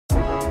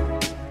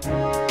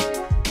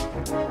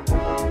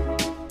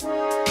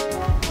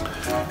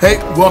Hey,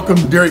 welcome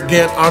to Derick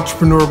Gant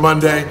Entrepreneur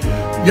Monday.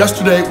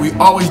 Yesterday, we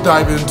always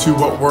dive into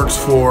what works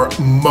for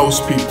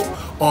most people.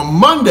 On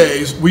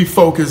Mondays, we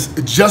focus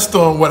just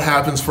on what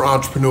happens for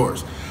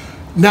entrepreneurs.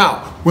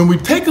 Now, when we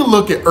take a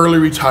look at early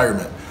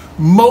retirement,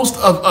 most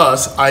of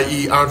us,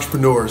 i.e.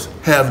 entrepreneurs,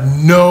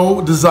 have no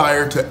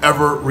desire to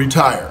ever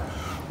retire.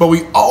 But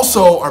we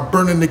also are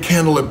burning the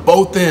candle at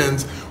both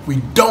ends. We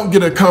don't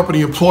get a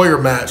company employer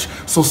match,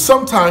 so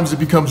sometimes it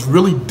becomes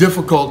really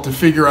difficult to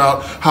figure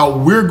out how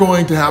we're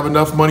going to have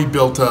enough money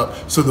built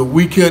up so that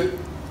we could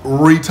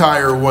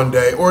retire one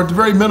day, or at the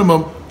very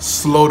minimum,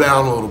 slow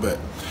down a little bit.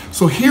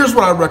 So here's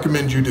what I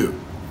recommend you do.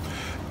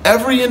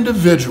 Every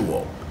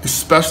individual,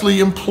 especially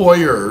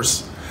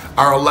employers,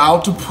 are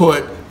allowed to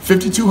put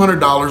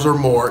 $5,200 or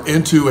more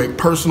into a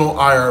personal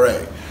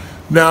IRA.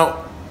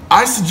 Now,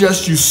 I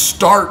suggest you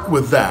start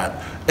with that.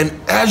 And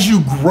as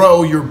you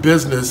grow your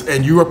business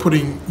and you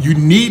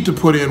need to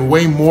put in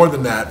way more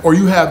than that, or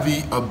you have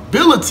the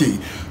ability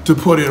to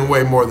put in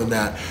way more than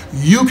that,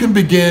 you can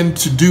begin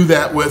to do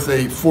that with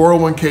a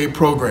 401k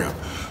program.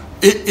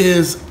 It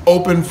is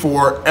open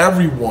for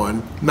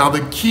everyone. Now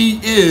the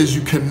key is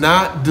you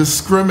cannot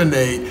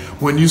discriminate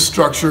when you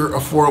structure a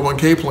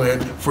 401k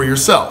plan for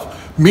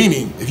yourself.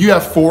 Meaning, if you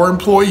have 4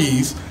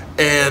 employees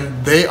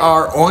and they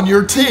are on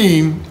your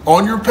team,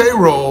 on your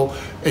payroll,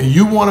 and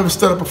you want to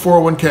set up a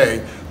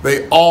 401k,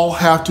 they all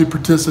have to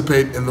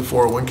participate in the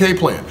 401k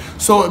plan.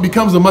 So it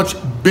becomes a much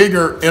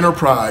bigger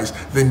enterprise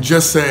than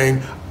just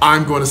saying,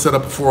 I'm going to set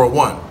up a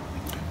 401.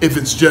 If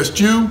it's just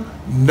you,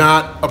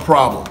 not a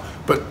problem.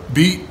 But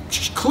be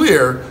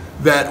clear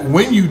that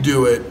when you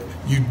do it,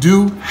 you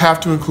do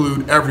have to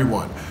include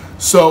everyone.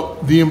 So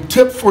the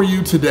tip for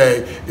you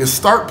today is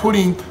start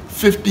putting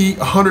 $50,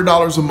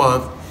 $100 a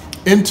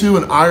month into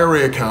an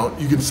IRA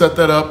account. You can set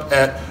that up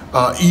at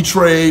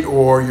E-Trade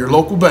or your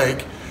local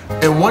bank.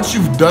 And once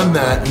you've done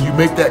that and you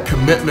make that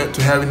commitment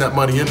to having that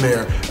money in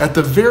there, at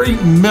the very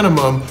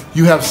minimum,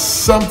 you have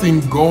something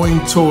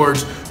going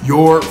towards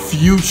your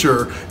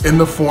future in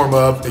the form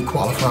of a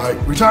qualified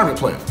retirement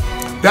plan.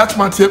 That's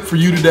my tip for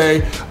you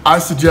today. I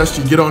suggest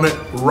you get on it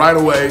right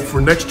away for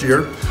next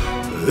year.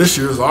 This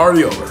year is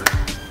already over.